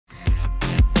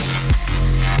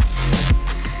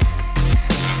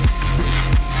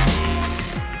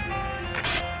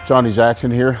Johnny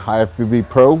Jackson here, IFBB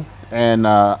Pro, and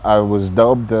I was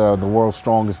dubbed the world's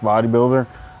strongest bodybuilder.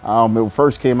 It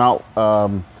first came out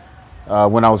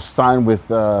when I was signed with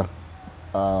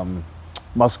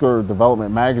Muscular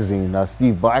Development magazine.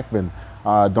 Steve Blackman,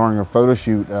 during a photo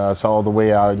shoot, saw the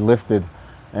way I lifted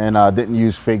and didn't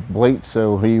use fake plates,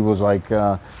 so he was like,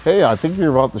 hey, I think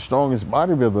you're about the strongest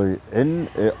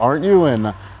bodybuilder, aren't you?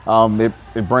 And it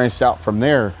branched out from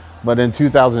there. But in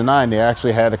 2009, they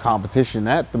actually had a competition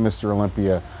at the Mr.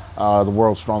 Olympia, the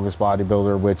world's strongest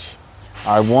bodybuilder, which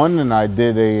I won, and I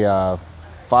did a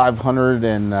 500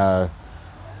 and I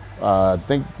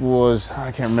think was,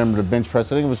 I can't remember the bench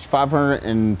press. I think it was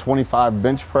 525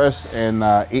 bench press and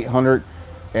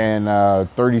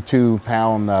 832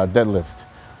 pound deadlift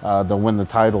to win the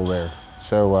title there.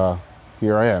 So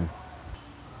here I am,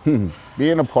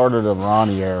 being a part of the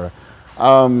Ronnie era.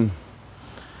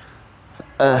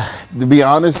 To be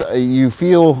honest, you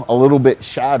feel a little bit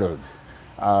shadowed.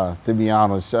 To be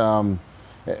honest, it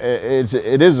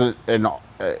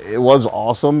was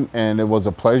awesome, and it was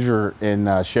a pleasure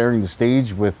in sharing the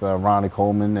stage with Ronnie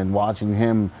Coleman and watching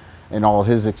him and all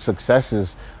his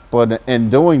successes. But in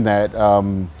doing that,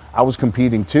 I was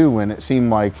competing too, and it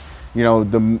seemed like, you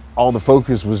know, all the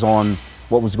focus was on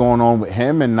what was going on with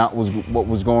him and not what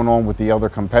was going on with the other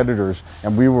competitors.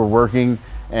 And we were working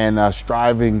and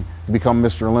striving to become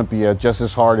Mr. Olympia just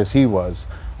as hard as he was.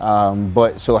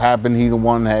 But so happened he the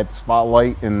one that had the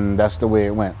spotlight, and that's the way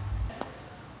it went.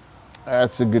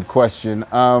 That's a good question,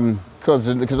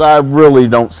 because I really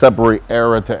don't separate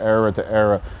era to era to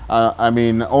era. I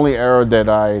mean, the only era that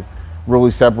I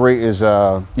really separate is, you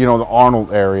know, the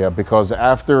Arnold area, because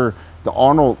after the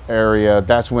Arnold area,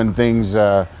 that's when things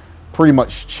pretty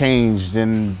much changed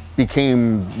and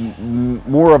became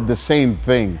more of the same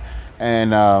thing,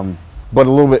 and but a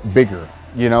little bit bigger,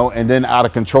 you know, and then out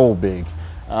of control big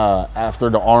after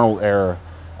the Arnold era.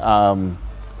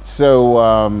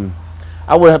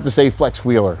 I would have to say Flex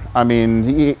Wheeler. I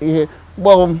mean,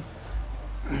 well,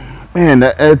 man,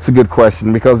 that's a good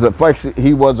question, because the Flex,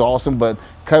 he was awesome, but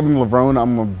Kevin Levrone,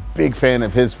 I'm a big fan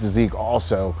of his physique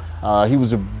also.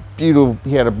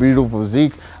 He had a beautiful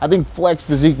physique. I think Flex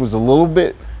physique was a little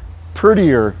bit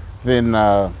prettier than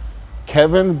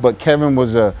Kevin, but Kevin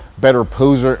was a better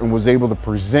poser and was able to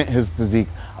present his physique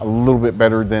a little bit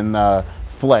better than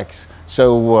Flex.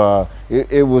 So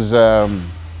it was,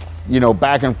 you know,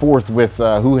 back and forth with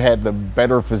who had the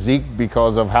better physique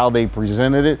because of how they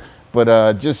presented it.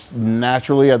 But just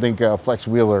naturally, I think Flex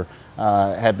Wheeler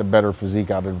had the better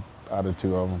physique out of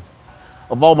two of them.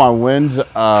 Of all my wins,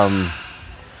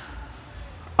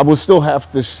 I would still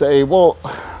have to say, well,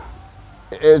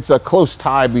 it's a close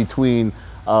tie between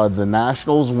the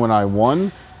Nationals when I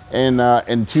won and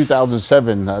in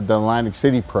 2007, the Atlantic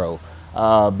City Pro,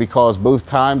 because both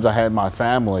times I had my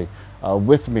family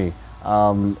with me.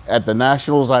 At the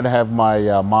Nationals, I'd have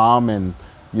my mom and,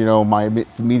 you know, my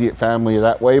immediate family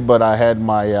that way, but I had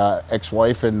my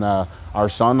ex-wife and our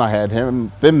son, I had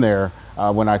them there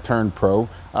when I turned pro.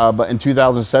 But in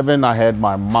 2007, I had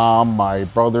my mom, my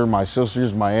brother, my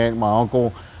sisters, my aunt, my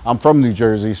uncle. I'm from New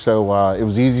Jersey, so it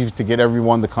was easy to get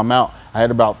everyone to come out. I had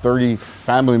about 30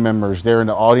 family members there in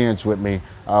the audience with me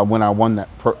when I won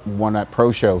that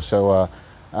pro show. So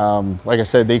like I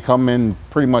said, they come in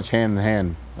pretty much hand in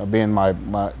hand, being my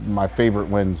favorite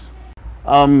wins.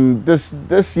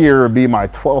 This year would be my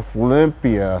 12th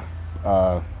Olympia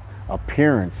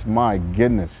appearance. My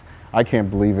goodness, I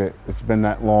can't believe it. It's been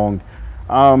that long.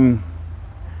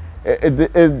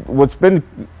 What's been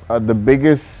the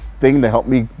biggest thing to help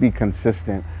me be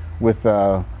consistent with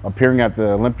appearing at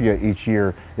the Olympia each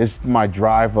year is my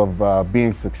drive of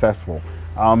being successful.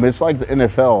 It's like the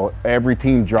NFL. Every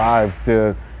team drives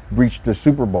to reach the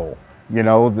Super Bowl. You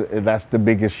know, that's the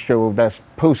biggest show. That's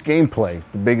post-game play,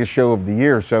 the biggest show of the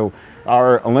year. So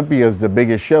our Olympia is the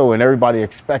biggest show, and everybody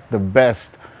expects the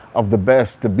best of the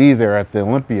best to be there at the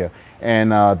Olympia.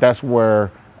 And that's where,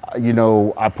 you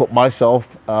know, I put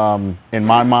myself in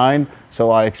my mind. So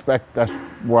I expect that's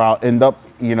where I'll end up,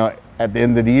 you know, at the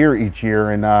end of the year each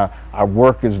year. And I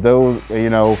work as though, you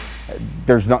know,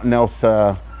 there's nothing else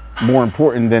more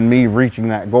important than me reaching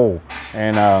that goal.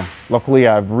 And luckily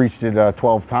I've reached it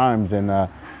 12 times, and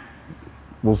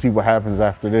we'll see what happens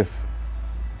after this.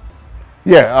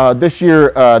 Yeah, this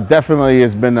year definitely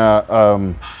has been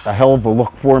a hell of a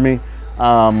look for me.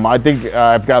 I think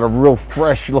I've got a real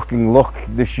fresh looking look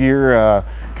this year,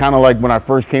 kind of like when I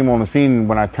first came on the scene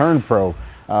when I turned pro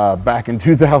back in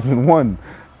 2001.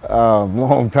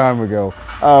 Long time ago.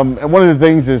 And one of the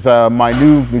things is my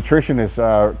new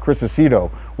nutritionist, Chris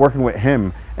Aceto, working with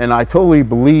him, and I totally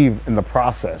believe in the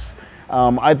process.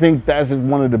 I think that's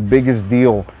one of the biggest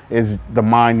deal is the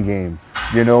mind game.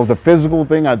 You know, the physical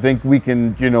thing, I think we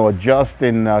can, you know, adjust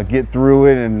and get through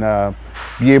it and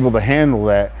be able to handle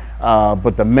that.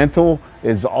 But the mental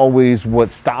is always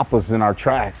what stops us in our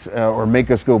tracks or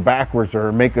make us go backwards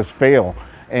or make us fail.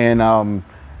 And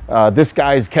this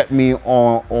guy's kept me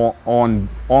on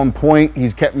point.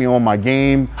 He's kept me on my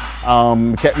game,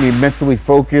 kept me mentally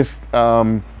focused,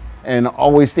 and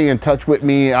always stay in touch with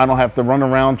me. I don't have to run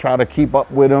around, try to keep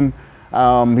up with him.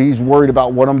 He's worried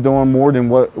about what I'm doing more than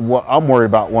what I'm worried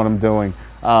about what I'm doing.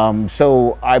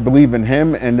 So I believe in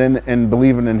him, and then in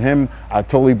believing in him, I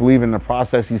totally believe in the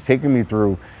process he's taking me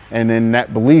through. And in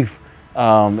that belief,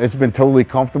 it's been totally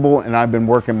comfortable, and I've been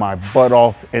working my butt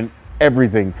off in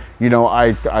everything. You know,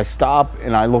 I stop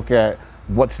and I look at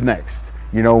what's next,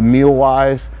 you know,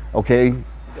 meal-wise, okay,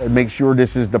 make sure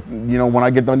this is the, you know, when I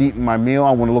get done eating my meal,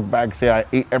 I want to look back and say I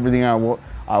ate everything I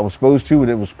was supposed to, and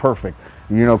it was perfect.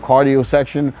 You know, cardio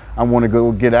section, I want to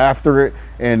go get after it,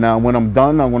 and when I'm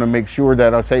done, I want to make sure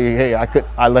that I say, hey,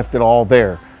 I left it all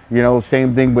there. You know,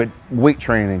 same thing with weight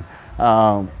training.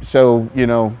 So, you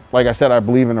know, like I said, I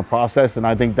believe in the process, and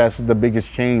I think that's the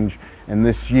biggest change in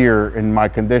this year in my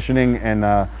conditioning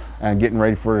and getting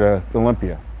ready for the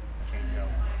Olympia.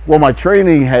 Well, my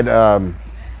training had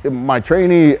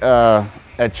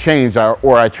changed,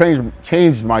 or I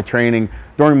changed my training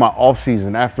during my off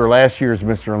season. After last year's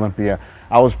Mr. Olympia,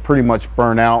 I was pretty much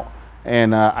burnt out,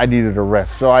 and I needed a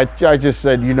rest. So I just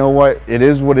said, you know what, it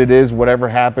is what it is. Whatever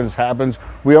happens, happens.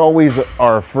 We always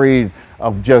are afraid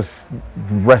of just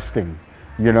resting,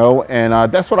 you know,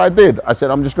 and that's what I did. I said,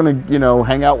 I'm just gonna, you know,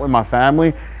 hang out with my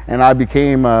family, and I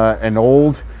became an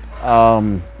old,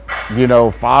 you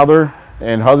know, father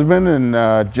and husband,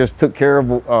 and just took care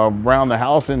of around the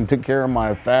house and took care of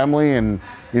my family, and,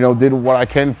 you know, did what I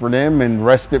can for them and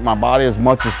rested my body as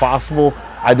much as possible.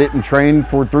 I didn't train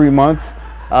for 3 months.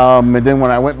 And then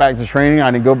when I went back to training, I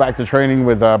didn't go back to training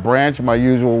with Branch, my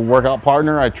usual workout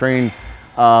partner. I trained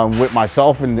with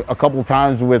myself and a couple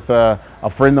times with a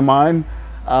friend of mine.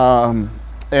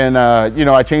 You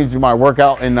know, I changed my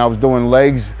workout, and I was doing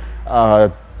legs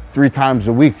 3 times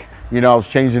a week. You know, I was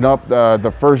changing up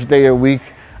the first day of the week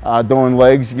doing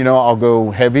legs. You know, I'll go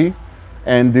heavy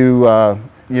and do,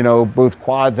 you know, both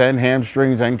quads and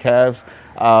hamstrings and calves.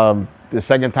 The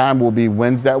second time will be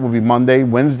Wednesday, that will be Monday.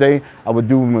 Wednesday, I would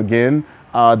do them again.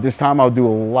 This time I'll do a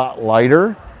lot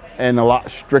lighter and a lot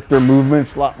stricter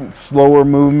movements, a lot slower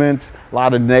movements, a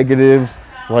lot of negatives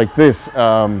like this.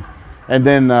 And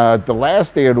then the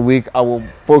last day of the week, I will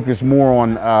focus more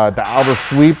on the outer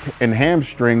sweep and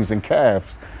hamstrings and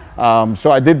calves. So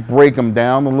I did break them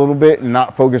down a little bit and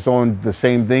not focus on the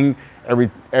same thing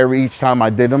each time I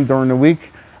did them during the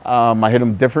week. I hit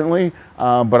them differently,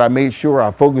 but I made sure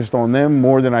I focused on them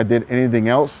more than I did anything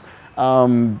else,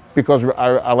 because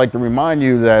I like to remind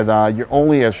you that you're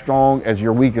only as strong as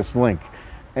your weakest link.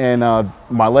 And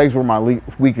my legs were my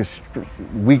weakest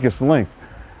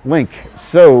link.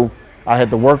 So I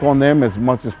had to work on them as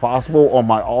much as possible on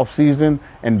my off season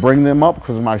and bring them up,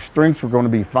 because my strengths were going to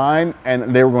be fine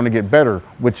and they were going to get better,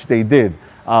 which they did,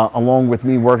 along with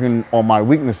me working on my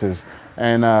weaknesses.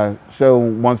 And so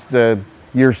once the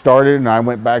year started and I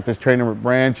went back to training with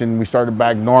Branch, and we started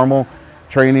back normal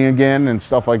training again and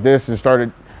stuff like this, and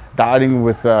started dieting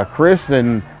with Chris,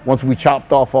 and once we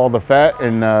chopped off all the fat,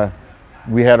 and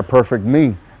we had a perfect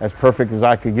me, as perfect as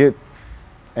I could get.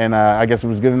 And I guess it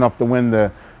was good enough to win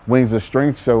the Wings of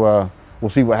Strength, so we'll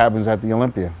see what happens at the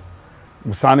Olympia.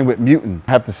 Signing with Mutant,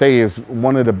 I have to say, is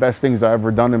one of the best things I've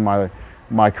ever done in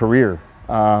my career.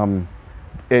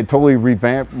 It totally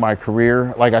revamped my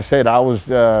career. Like I said, I was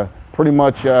pretty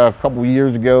much a couple of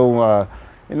years ago,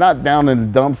 not down in the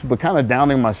dumps, but kind of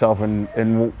downing myself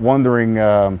and wondering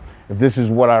if this is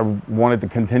what I wanted to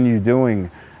continue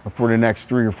doing for the next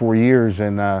 3 or 4 years.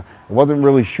 And I wasn't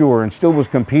really sure, and still was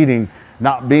competing,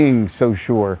 not being so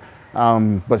sure.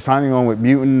 But signing on with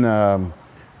Mutant,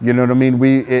 you know what I mean?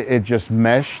 It just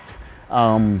meshed.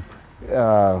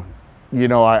 You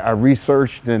know, I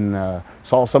researched and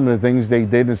saw some of the things they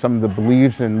did and some of the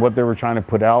beliefs and what they were trying to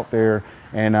put out there.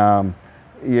 And,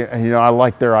 you know, I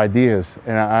liked their ideas,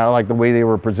 and I liked the way they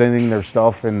were presenting their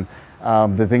stuff, and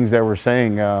the things they were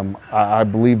saying. I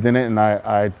believed in it, and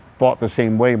I thought the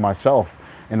same way myself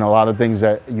in a lot of things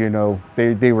that, you know,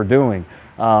 they were doing.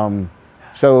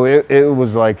 So it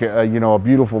was like, you know, a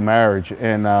beautiful marriage,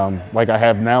 and like I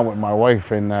have now with my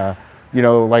wife. And, you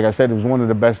know, like I said, it was one of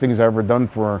the best things I've ever done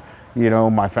for, you know,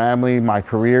 my family, my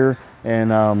career.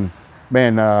 And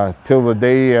man, till the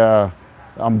day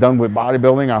I'm done with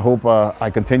bodybuilding, I hope I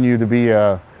continue to be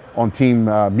on Team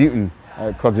Mutant,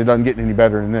 because it doesn't get any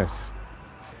better than this.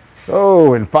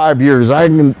 Oh, in 5 years, I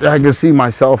can see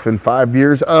myself in 5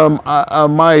 years.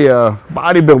 My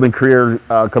bodybuilding career,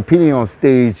 competing on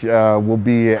stage, will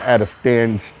be at a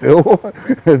standstill.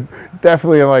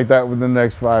 Definitely like that within the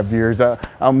next 5 years.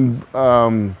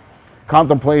 I'm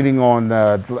contemplating on.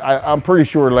 I'm pretty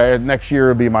sure next year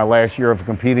will be my last year of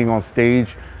competing on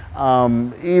stage.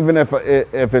 Even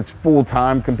if it's full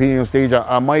time competing on stage,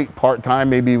 I might part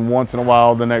time, maybe once in a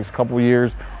while the next couple of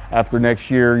years. After next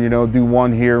year, you know, do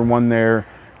one here, one there,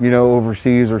 you know,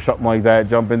 overseas or something like that,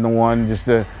 jump into one just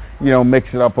to, you know,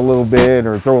 mix it up a little bit,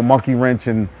 or throw a monkey wrench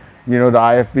in, you know, the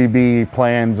IFBB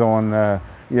plans on,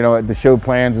 you know, the show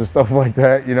plans and stuff like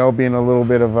that, you know, being a little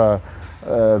bit of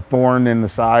a thorn in the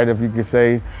side, if you could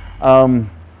say.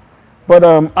 But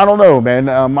I don't know, man.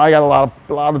 I got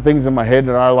a lot of things in my head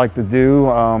that I like to do.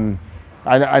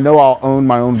 I know I'll own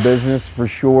my own business for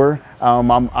sure.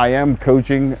 I am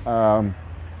coaching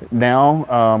now.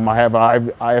 I have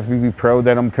IFBB Pro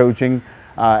that I'm coaching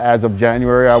as of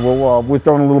January. I will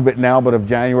withdraw a little bit now, but of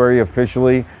January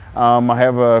officially. I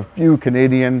have a few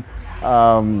Canadian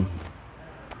guys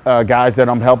that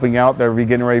I'm helping out that will be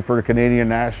getting ready for the Canadian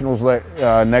Nationals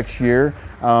next year.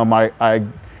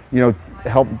 You know,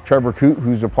 help Trevor Coote,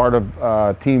 who's a part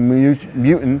of Team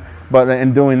Mutant. But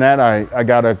in doing that, I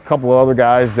got a couple of other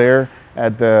guys there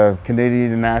at the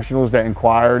Canadian Nationals that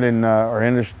inquired and are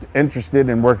interested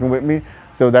in working with me.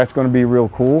 So that's going to be real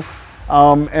cool.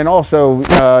 And also,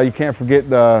 you can't forget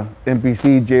the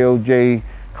NPC JOJ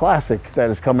Classic that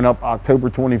is coming up October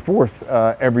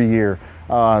 24th every year.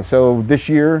 So this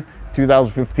year,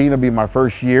 2015, will be my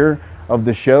first year of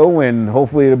the show, and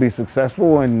hopefully it'll be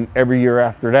successful, and every year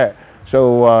after that.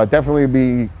 So definitely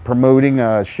be promoting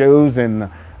shows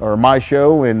or my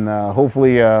show, and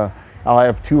hopefully I'll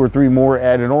have 2 or 3 more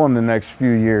added on in the next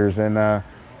few years, and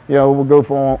you know,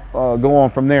 we'll go on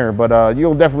from there. But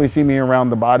you'll definitely see me around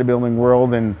the bodybuilding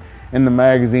world and in the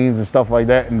magazines and stuff like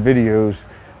that, and videos.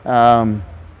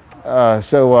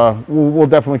 So we'll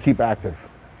definitely keep active.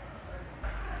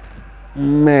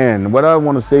 Man, what I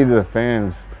want to say to the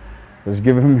fans is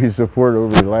giving me support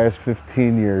over the last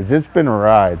 15 years. It's been a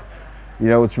ride. You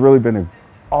know, it's really been an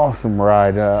awesome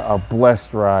ride, a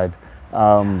blessed ride.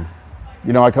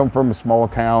 You know, I come from a small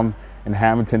town in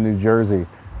Hamilton, New Jersey,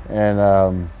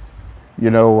 and you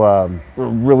know,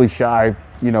 really shy,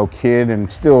 you know, kid,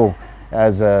 and still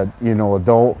as a, you know,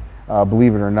 adult,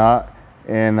 believe it or not.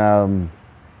 And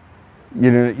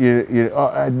you know,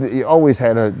 you always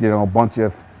had a, you know, a bunch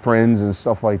of friends and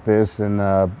stuff like this, and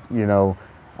you know,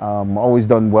 always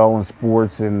done well in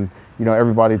sports, and you know,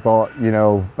 everybody thought, you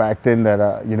know, back then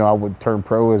that you know, I would turn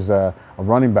pro as a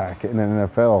running back in the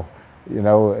NFL. You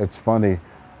know, it's funny,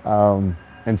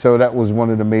 and so that was one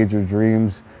of the major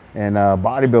dreams. And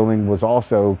bodybuilding was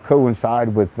also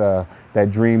coincide with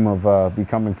that dream of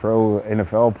becoming pro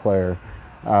NFL player.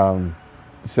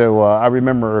 So I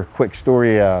remember a quick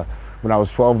story when I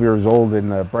was 12 years old in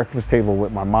the breakfast table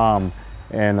with my mom,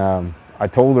 and I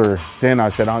told her then, I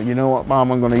said, oh, you know what,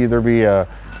 Mom, I'm going to either be a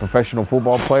professional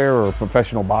football player or a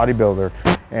professional bodybuilder.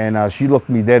 And she looked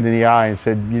me dead in the eye and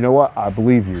said, you know what, I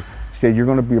believe you. She said, you're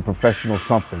going to be a professional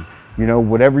something. You know,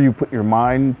 whatever you put your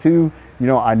mind to, you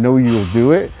know, I know you'll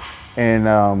do it,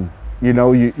 and you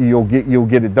know, you'll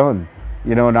get it done.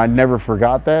 You know, and I never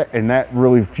forgot that, and that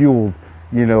really fueled,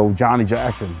 you know, Johnny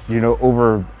Jackson, you know,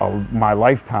 over my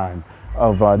lifetime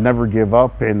of never give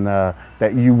up, and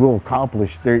that you will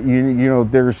accomplish. You know,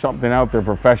 there's something out there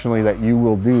professionally that you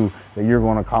will do, that you're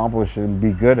going to accomplish and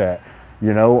be good at.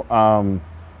 You know,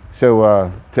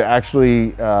 so to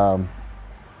actually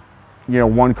you know,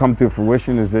 one come to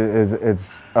fruition is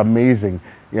it's amazing.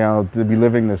 You know, to be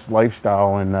living this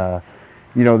lifestyle, and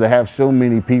you know, to have so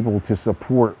many people to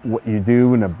support what you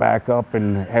do and to back up,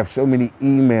 and have so many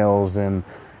emails and,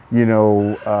 you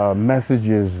know,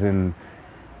 messages, and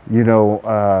you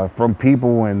know, from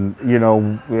people. And you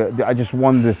know, I just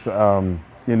won this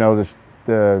you know,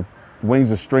 the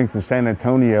Wings of Strength in San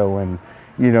Antonio, and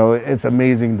you know, it's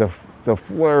amazing the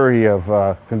flurry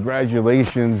of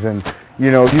congratulations. And you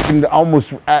know, you can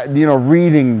almost, you know,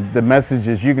 reading the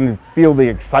messages, you can feel the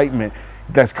excitement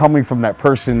that's coming from that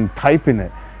person typing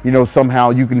it. You know, somehow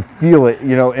you can feel it,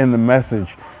 you know, in the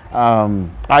message.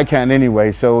 I can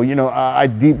anyway. So, you know, I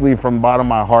deeply, from the bottom of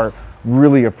my heart,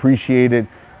 really appreciate it.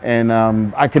 And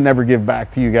I can never give back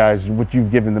to you guys what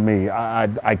you've given to me.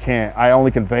 I can't. I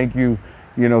only can thank you,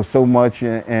 you know, so much,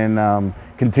 and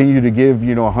continue to give,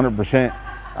 you know, 100%.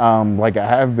 Like I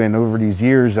have been over these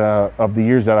years, of the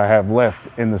years that I have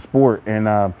left in the sport,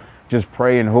 and just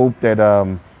pray and hope that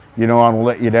you know, I won't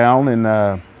let you down, and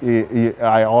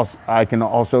I can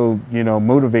also, you know,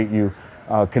 motivate you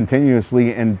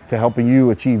continuously into helping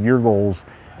you achieve your goals.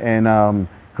 And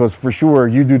because for sure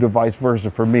you do the vice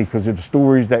versa for me, because of the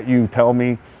stories that you tell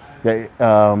me that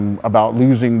about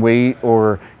losing weight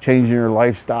or changing your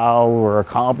lifestyle or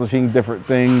accomplishing different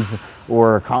things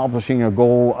or accomplishing a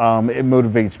goal, it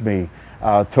motivates me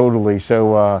totally.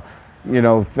 So you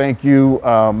know, thank you.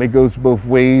 It goes both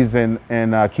ways, and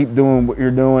keep doing what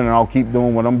you're doing, and I'll keep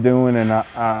doing what I'm doing, and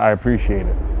I appreciate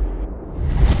it.